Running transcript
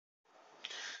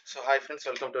So hi friends,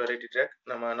 welcome to variety track.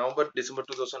 நம்ம November December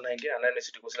 2019 அண்ணா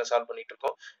university கொஸ்டினை solve பண்ணிட்டு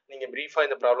இருக்கோம். நீங்கள் ப்ரீஃபாக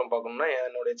இந்த ப்ராப்ளம் பார்க்கணும்னா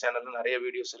என்னுடைய சேனலில் நிறைய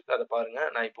வீடியோஸ் இருக்குது, அதை பாருங்கள்.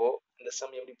 நான் இப்போது இந்த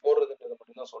சம் எப்படி போடுறதுன்றதை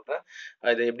மட்டும் தான் சொல்கிறேன்.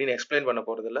 அதை எப்படின்னு எக்ஸ்பிளைன் பண்ண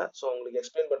போகிறதில்ல. ஸோ உங்களுக்கு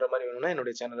எக்ஸ்பிளைன் பண்ணுற மாதிரி வேணும்னா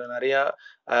என்னுடைய சேனலில் நிறையா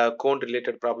கோன்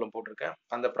ரிலேட்டட் ப்ராப்ளம் போட்டிருக்கேன்.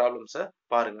 அந்த ப்ராப்ளம்ஸை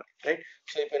பாருங்கள். ரைட்.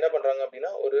 ஸோ இப்போ என்ன பண்ணுறாங்க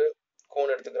அப்படின்னா, ஒரு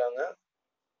கோன் எடுத்துக்கிறாங்க.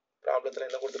 ப்ராப்ளத்தில்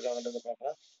என்ன கொடுத்துருக்காங்கன்றதை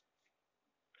பார்ப்போம்.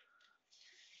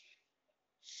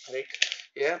 Right.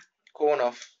 Cone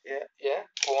of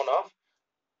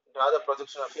draw the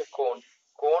projection of a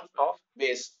cone of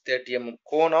base 30 mm.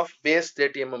 Cone of base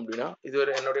 30 mm அப்படின்னா இது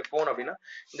ஒரு என்னுடைய கோன் அப்படின்னா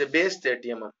இந்த பேஸ்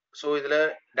 30 mm. ஸோ இதுல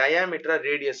டயாமீட்டரா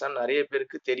ரேடியஸா நிறைய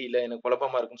பேருக்கு தெரியல, எனக்கு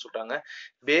குழப்பமா இருக்குன்னு சொல்றாங்க.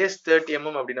 பேஸ் 30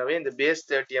 mm அப்படின்னாவே இந்த பேஸ்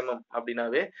 30 mm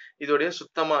அப்படின்னாவே இதோடைய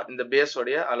சுத்தமா இந்த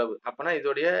பேஸோடைய அளவு, அப்பனா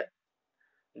இதோடைய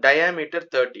diameter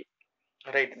 30.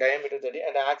 Right, diameter 30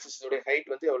 and axis உடைய height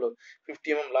வந்து எவ்வளவு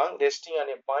 50 mm long, resting on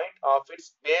a point of its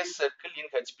base circle in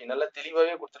HP. நல்லா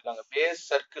தெளிவாவே கொடுத்திருக்காங்க. base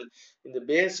circle, இந்த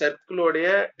base circle உடைய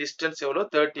distance எவ்வளவு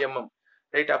 30 mm.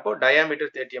 ரைட். அப்போ diameter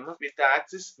 30 mm with the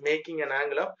axis making an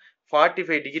angle of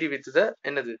 45 degree with the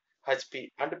என்னது HP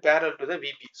and parallel to the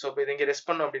VP. So இப்போ இது இங்க ரெஸ்ட்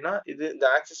பண்ணோம் அப்படின்னா இது இந்த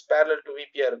ஆக்சிஸ் parallel to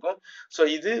VP இருக்கும். ஸோ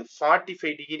இது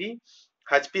 45 டிகிரி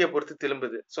ஹெச்பியை பொறுத்து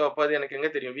திரும்புது. ஸோ அப்போ அது எனக்கு எங்க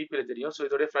தெரியும், விபியில் தெரியும். ஸோ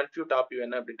இதோட ஃப்ரண்ட் வியூ டாப் வியூ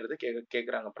என்ன அப்படின்றது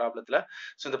கேட்குறாங்க ப்ராப்ளத்தில்.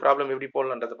 ஸோ இந்த ப்ராப்ளம் எப்படி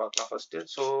போடலான்றதை பார்க்கலாம் ஃபர்ஸ்ட்.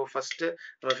 ஸோ ஃபர்ஸ்ட்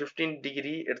நம்ம 15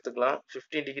 டிகிரி எடுத்துக்கலாம்.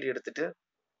 15 டிகிரி எடுத்துட்டு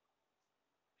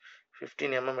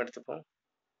 15 mm எடுத்துப்போம்.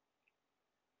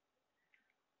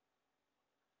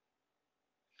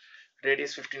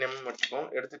 ரேடியஸ் 15 mm எடுத்துப்போம்.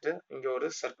 எடுத்துட்டு இங்க ஒரு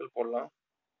சர்க்கிள் போடலாம்.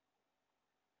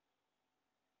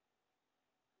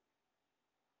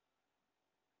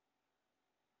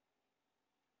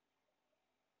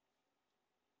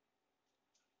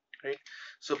 ரைட்.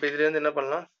 ஸோ இப்போ இதுல இருந்து என்ன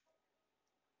பண்ணலாம்,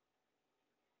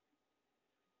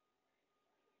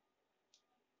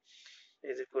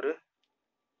 இதுக்கு ஒரு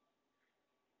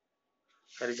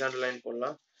ஹரிசாண்டல் லைன்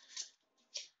போடலாம்.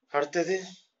 அடுத்தது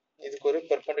இதுக்கு ஒரு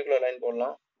பெர்பெண்டிகுலர் லைன்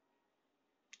போடலாம்.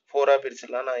 4ஆ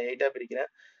பிரிச்சிடலாம். நான் 8ஆ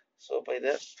பிரிக்கிறேன். ஸோ இப்போ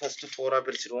இதை ஃபர்ஸ்ட் 4ஆ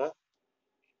பிரிச்சிருவோம்.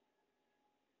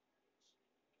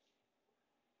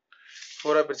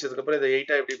 4ஆ பிரிச்சதுக்கு அப்புறம் இதை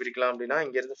 8ஆ எப்படி பிரிக்கலாம் அப்படின்னா,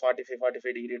 இங்க இருந்து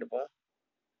 45 டிகிரி எடுப்போம்.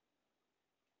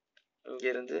 இங்க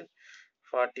இருந்து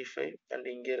 45 அண்ட்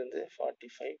இங்க இருந்து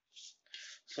 45.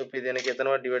 ஸோ இப்போ இது எனக்கு எத்தனை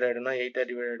வாட் டிவைட் ஆயிடும்னா 8ஆ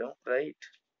டிவைட் ஆயிடும். ரைட்.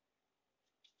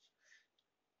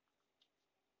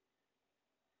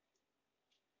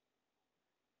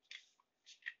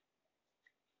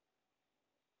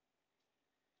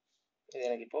 இது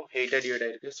எனக்கு இப்போ 8ஆ டிவைட்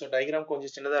ஆயிருக்கு. ஸோ டயக்ராம்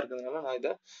கொஞ்சம் சின்னதா இருக்கிறதுனால நான்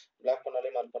இதை பிளாக்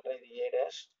பண்ணாலே மார்க் பண்றேன். இது ஏ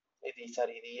டேஷ், இது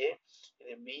சாரி இது ஏ,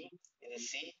 இது பி, இது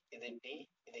சி, இது டி,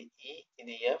 இது இ,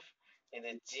 இது எஃப்,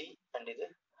 இது ஜி அண்ட் இது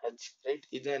ஹெச். ரைட்.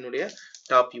 இதுதான் என்னுடைய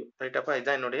டாப் வியூ. ரைட். அப்ப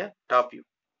இதுதான் என்னுடைய top view.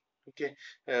 Okay.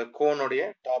 கோனுடைய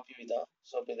top view இதான்.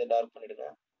 ஸோ இப்போ இதை டார்க் பண்ணிடுங்க.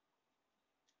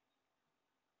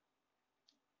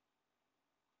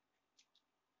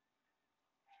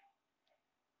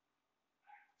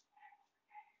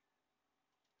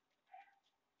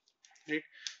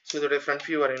 ஸோ இதோடைய ஃப்ரண்ட்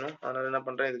வியூ வரையணும். அதனால என்ன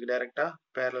பண்றேன், இதுக்கு டைரக்டா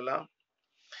பேரலா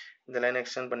இந்த லைனை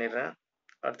எக்ஸ்டெண்ட் பண்ணிடுறேன்.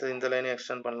 அடுத்தது இந்த லைனை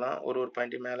எக்ஸ்டெண்ட் பண்ணலாம். ஒரு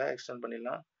பாயிண்ட் மேலே எக்ஸ்டெண்ட்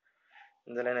பண்ணிடலாம்.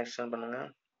 இந்த லைனை எக்ஸ்டெண்ட் பண்ணுங்க.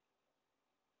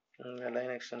 இந்த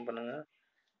லைனை எக்ஸ்டெண்ட் பண்ணுங்க.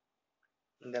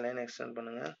 இந்த லைனை எக்ஸ்டெண்ட்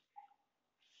பண்ணுங்க.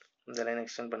 இந்த லைனை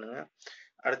எக்ஸ்டெண்ட் பண்ணுங்க.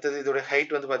 அடுத்தது இதோட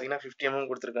ஹைட் வந்து பாத்தீங்கன்னா 50 mm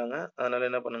கொடுத்துருக்காங்க. அதனால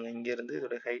என்ன பண்ணுங்க, இங்க இருந்து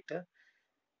இதோட ஹைட்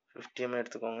 50 mm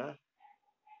எடுத்துக்கோங்க.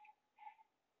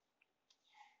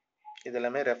 இது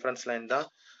எல்லாமே ரெஃபரன்ஸ் லைன் தான்.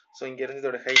 ஸோ இங்க இருந்து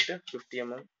இதோட ஹைட் 50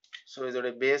 mm. ஸோ இதோட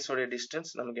பேஸோட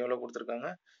டிஸ்டன்ஸ் நமக்கு எவ்வளவு கொடுத்துருக்காங்க,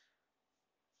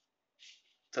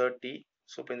 30.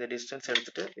 ஸோ இப்போ இந்த டிஸ்டன்ஸ்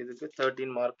எடுத்துட்டு இதுக்கு 13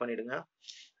 மார்க் பண்ணிடுங்க.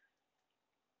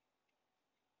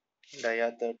 டயா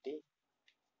 30.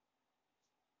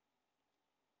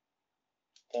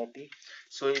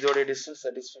 ஸோ இதோட டிஸ்டன்ஸ்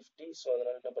தட் இஸ் 50. ஸோ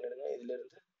அதனால என்ன பண்ணிடுங்க, இதுல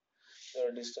இருந்து இதோட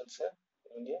டிஸ்டன்ஸை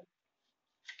இங்கே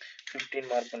 15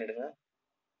 மார்க் பண்ணிடுங்க.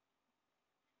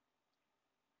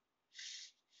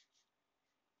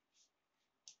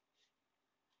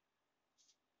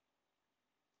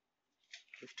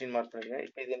 மார்க் பண்ணிடுங்க.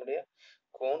 இப்போ இது என்னுடைய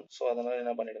கோன். ஸோ அதனால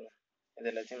என்ன பண்ணிடுங்க, இது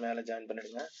எல்லாத்தையும் மேலே ஜாயின்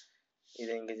பண்ணிடுங்க.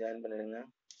 இதை இங்கே ஜாயின் பண்ணிடுங்க.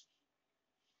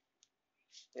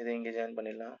 இதை இங்கே ஜாயின்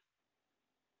பண்ணிடலாம்.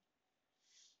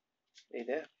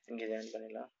 இதை இங்கே ஜாயின்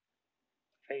பண்ணிடலாம்.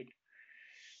 ரைட்.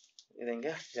 இதை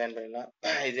இங்கே ஜாயின் பண்ணிடலாம்.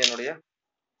 இது என்னுடைய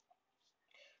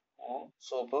ஓ.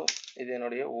 ஸோ இப்போ இது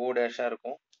என்னுடைய ஓ டேஷாக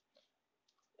இருக்கும்.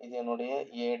 இது என்னுடைய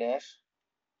A dash.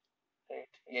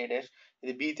 Right. A dash.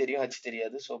 இது பி தெரியும், ஹச்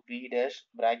தெரியாது. So B dash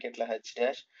பிராக்கெட்ல H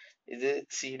dash. இது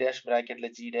C dash பிராக்கெட்ல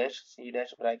G dash, C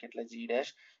dash பிராக்கெட்ல G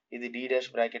dash. இது டி டேஷ்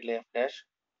பிராக்கெட்ல எஃப் டேஷ்.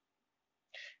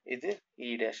 இது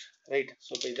E டேஷ் ரைட்.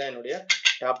 ஸோ இப்போ இதான் என்னுடைய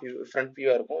டாப் வியூ ஃப்ரண்ட்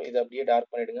வியூவாக இருக்கும். இதை அப்படியே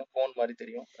டார்க் பண்ணிவிடுங்க. கோன் மாதிரி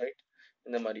தெரியும் ரைட்.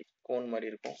 இந்த மாதிரி கோன் மாதிரி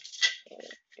இருக்கும்.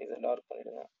 இதை டார்க்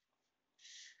பண்ணிவிடுங்க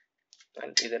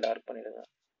அண்ட் இதை டார்க் பண்ணிவிடுங்க.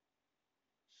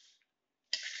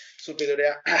 ஸோ இப்போ இதோடைய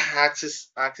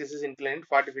axis is incline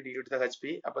 45 degree to the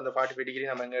HP. அப்போ இந்த 45 டிகிரி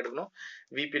நம்ம எங்கே எடுக்கணும்?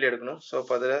 விபியில் எடுக்கணும். ஸோ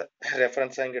இப்போ அதில்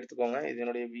ரெஃபரன்ஸாக இங்கே எடுத்துக்கோங்க.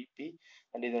 இதனுடைய விபி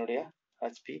அண்ட் இதனுடைய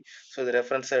ஹெச்பி. ஸோ இது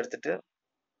ரெஃபரன்ஸாக எடுத்துட்டு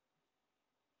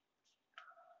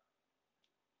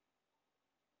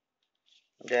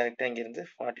டைரெக்டாக இங்கேருந்து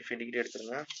 45 டிகிரி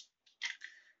எடுத்துருங்க.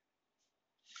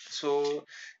 ஸோ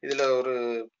இதில் ஒரு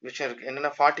விஷயம் இருக்குது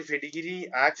என்னென்னா 45 degree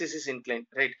axis is incline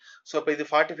right. So அப்போ இது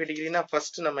 45 டிகிரினா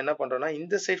ஃபர்ஸ்ட் நம்ம என்ன பண்ணுறோம்னா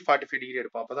இந்த சைட் 45 டிகிரி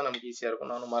எடுப்போம். அப்போ தான் நமக்கு ஈஸியாக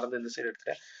இருக்கும். நானும் மறந்து இந்த சைடு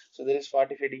எடுத்துட்டேன். ஸோ this is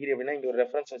 45 டிகிரி அப்படின்னா இங்கே ஒரு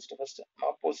ரெஃபரன்ஸ் வச்சுட்டு ஃபர்ஸ்ட்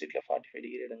ஆப்போசிட்டில் 45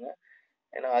 டிகிரி எடுங்க.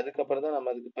 ஏன்னா அதுக்கப்புறம் தான்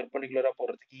நம்ம அதுக்கு பெர்பெண்டிகுலராக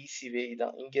போடுறதுக்கு ஈஸி வே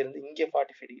தான். இங்கேருந்து இங்கே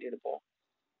 45 டிகிரி எடுப்போம்.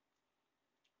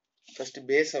 ஃபர்ஸ்ட்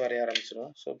பேஸை வரைய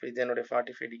ஆரம்பிச்சிடும். ஸோ இப்போ இது என்னுடைய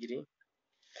 45 டிகிரி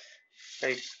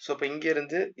ரைட். ஸோ இப்போ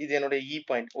இங்கேருந்து இது என்னுடைய இ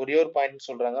பாயிண்ட், ஒரே ஒரு பாயிண்ட்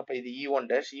சொல்கிறாங்க. அப்போ இது E1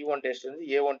 dash. E1 டேஷ்லேருந்து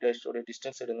A1 டேஷோட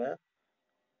distance எடுங்க.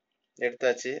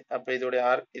 எடுத்தாச்சு. அப்போ இதோடைய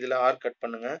ஆர்க் இதில் ஆர்க் கட்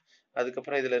பண்ணுங்க.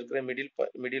 அதுக்கப்புறம் இதில் இருக்கிற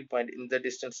மிடில் பாயிண்ட் இந்த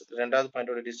டிஸ்டன்ஸ் ரெண்டாவது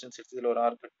பாயிண்டோட டிஸ்டன்ஸ் எடுத்து இதில் ஒரு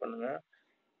ஆர்க் கட் பண்ணுங்க.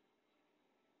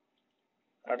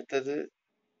 அடுத்தது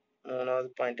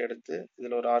மூணாவது பாயிண்ட் எடுத்து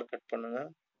இதில் ஒரு ஆர்க் கட் பண்ணுங்க.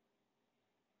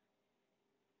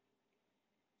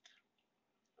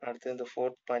 அடுத்து இந்த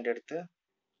ஃபோர்த் பாயிண்ட் எடுத்து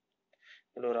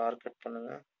இதில் ஒரு ஆர்க் கட்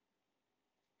பண்ணுங்க.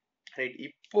 ரைட்.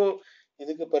 இப்போ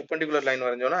இதுக்கு பெர்பெண்டிகுலர் லைன்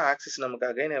வரைஞ்சோம்னா ஆக்சிஸ் நமக்கு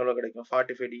அகைன் எவ்வளோ கிடைக்கும்?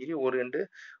 45 டிகிரி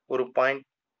ஒரு பாயிண்ட்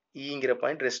ஈங்கிற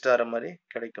பாயிண்ட் ரெஸ்ட் ஆகிற மாதிரி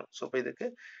கிடைக்கும். ஸோ இப்போ இதுக்கு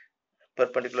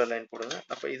பெர்பெண்டிகுலர் லைன் போடுங்க.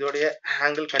 அப்போ இதோடைய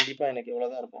ஆங்கிள் கண்டிப்பாக எனக்கு எவ்வளோ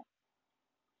தான் இருக்கும்?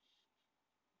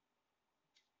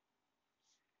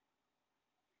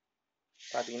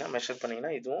 பார்த்தீங்கன்னா மெஷர்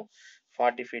பண்ணிங்கன்னா இதுவும்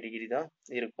 45 டிகிரி தான்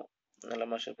இருக்கும். நல்லா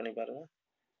மெஷர் பண்ணி பாருங்கள்.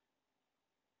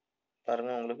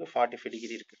 பாருங்கள் உங்களுக்கு 45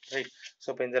 டிகிரி இருக்குது ரைட். ஸோ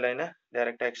இப்போ இந்த லைனை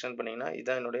டைரெக்டாக எக்ஸ்டெண்ட் பண்ணிங்கன்னா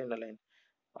இதுதான் என்னுடைய இந்த லைன்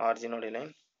ஆர்ஜினோடைய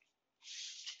லைன்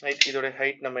ரைட். இதோடைய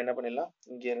ஹைட் நம்ம என்ன பண்ணிடலாம்?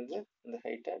 இங்கேருந்து இந்த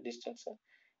ஹைட்டை டிஸ்டன்ஸை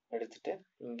எடுத்துட்டு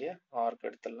இங்கே ஆர்க்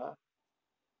எடுத்துடலாம்.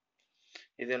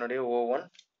 இது என்னுடைய O1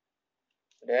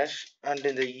 டேஷ் அண்ட்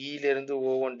இந்த இலேருந்து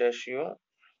O1 டேஷையும்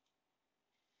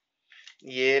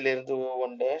ஏலேருந்து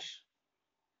O1 டேஷ்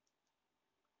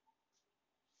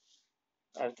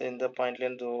அடுத்து இந்த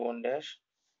பாயிண்ட்லேருந்து O1 டேஷ்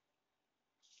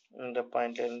இந்த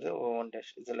பாயிண்ட்லேருந்து O1 டேஷ்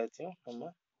இது எல்லாத்தையும்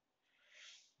நம்ம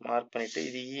மார்க் பண்ணிவிட்டு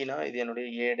இது ஈனா இது என்னுடைய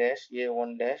A dash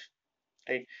A1 dash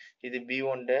right. இது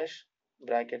B1 டேஷ்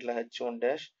ப்ராக்கெட்டில் H1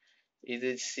 டேஷ். இது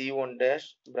C1 டேஷ்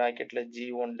ப்ராக்கெட்டில்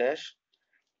G1 டேஷ்.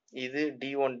 இது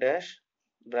D1 டேஷ்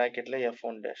ப்ராக்கெட்டில்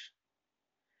F1 டேஷ்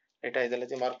ரைட்டா. இது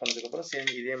எல்லாத்தையும் மார்க் பண்ணதுக்கப்புறம் சேம்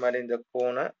இதே மாதிரி இந்த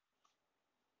கோனை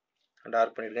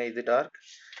டார்க் பண்ணிடுங்க. இது டார்க்.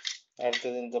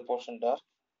 அடுத்தது இந்த போர்ஷன் டார்க்.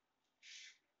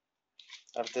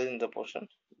 அடுத்தது இந்த போர்ஷன்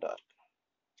டார்க்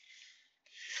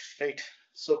ரைட்.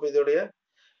 ஸோ இப்போ இதோடைய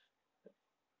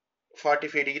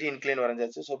 45 டிகிரி இன்க்ளைன்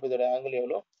வரைஞ்சாச்சு. ஸோ இப்போ இதோட ஆங்கிள்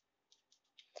எவ்வளோ?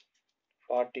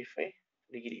 45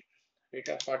 டிகிரி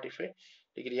ரைட்டா. 45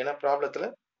 டிகிரி ஏன்னா ப்ராப்ளத்தில்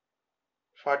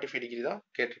 45 டிகிரி தான்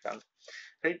கேட்டிருக்காங்க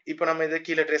ரைட். இப்போ நம்ம இதை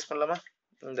கீழே ட்ரேஸ் பண்ணலாமா?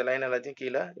 இந்த லைன் எல்லாத்தையும்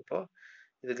கீழே இப்போ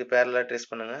இதுக்கு பேரலாக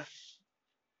ட்ரேஸ் பண்ணுங்க.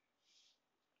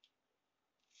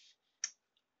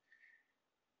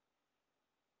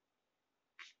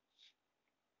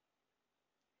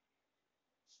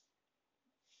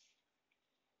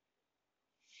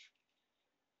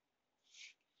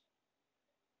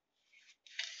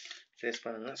 ட்ரேஸ்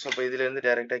பண்ணுங்க. ஸோ இப்போ இதுலேருந்து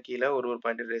டைரெக்டாக கீழே ஒரு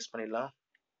பாயிண்ட் ட்ரேஸ் பண்ணிடலாம்.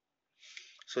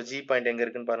 ஸோ ஜி பாயிண்ட் எங்கே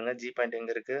இருக்குன்னு பாருங்கள். ஜி பாயிண்ட்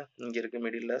எங்கே இருக்குது? இங்கே இருக்குது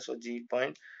middle. So G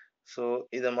point. So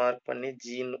இதை மார்க் பண்ணி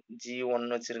G1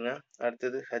 வச்சுருங்க.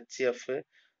 அடுத்தது HF.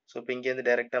 ஸோ இப்போ இங்கேருந்து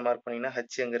டைரெக்டாக மார்க் பண்ணிங்கன்னா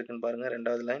H எங்கே இருக்குன்னு பாருங்கள்.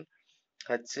 ரெண்டாவது லைன்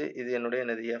H. இது என்னுடைய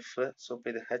என்னது F. ஸோ இப்போ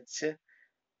இது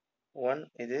H1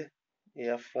 இது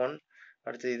F1.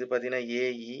 அடுத்து இது பார்த்தீங்கன்னா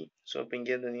AE. ஸோ இப்போ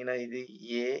இங்கேருந்து வந்தீங்கன்னா இது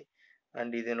A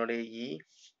அண்ட் இது என்னுடைய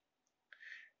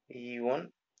E1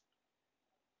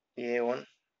 A1.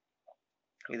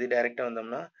 இது டைரெக்டாக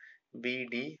வந்தோம்னா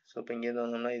BD. ஸோ இப்போ இங்கேருந்து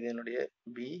வந்தோம்னா இது என்னுடைய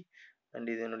B அண்ட்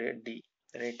இது என்னுடைய D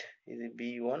ரைட். இது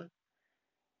B1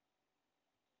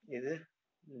 இது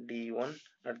D1.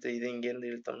 அடுத்து இது இங்கேருந்து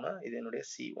இழுத்தோம்னா இது என்னுடைய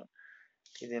C1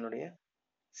 இது என்னுடைய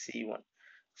C1.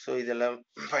 ஸோ இதெல்லாம்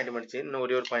பாயிண்ட் பண்ணிச்சு. இன்னும்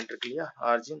ஒரே ஒரு பாயிண்ட் இருக்கு இல்லையா?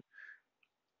 ஆர்ஜின்.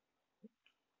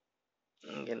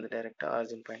 இங்கேருந்து டைரெக்டாக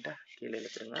ஆர்ஜின் பாயிண்ட்டை கீழே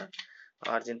இழுத்துருங்க.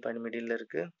 ஆர்ஜின் பாயிண்ட் மிடில்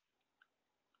இருக்குது.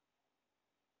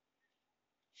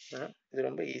 இது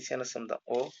ரொம்ப ஈஸியான சம் தான்.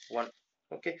 O1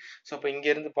 okay. ஸோ இப்போ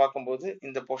இங்கேருந்து பார்க்கும்போது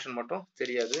இந்த போர்ஷன் மட்டும்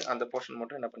தெரியாது. அந்த போர்ஷன்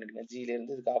மட்டும் என்ன பண்ணிடுங்க?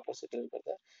 ஜிலேருந்து இதுக்கு ஆப்போசிட்டில்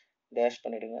இருக்கிறத டேஷ்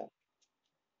பண்ணிடுங்க.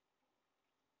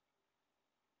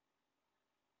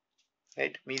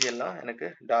 ரைட். மீதி எல்லாம் எனக்கு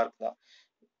டார்க் தான்.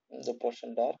 இந்த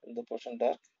போர்ஷன் டார்க், இந்த போர்ஷன்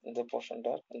டார்க், இந்த போர்ஷன்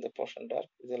டார்க், இந்த போர்ஷன்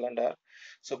டார்க், இதெல்லாம் டார்க்.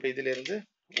 ஸோ இப்போ இதுல இருந்து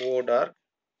ஓ டார்க்,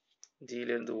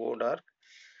 ஜில இருந்து ஓ டார்க்,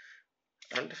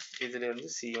 அண்ட் இதுல இருந்து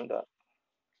சியும் டார்க்.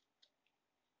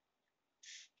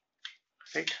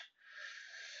 ரைட்.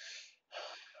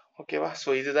 ஓகேவா? ஸோ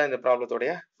இதுதான் இந்த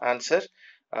ப்ராப்ளத்தோடைய ஆன்சர்.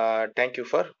 தேங்க்யூ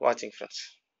ஃபார் வாட்சிங் ஃப்ரெண்ட்ஸ்.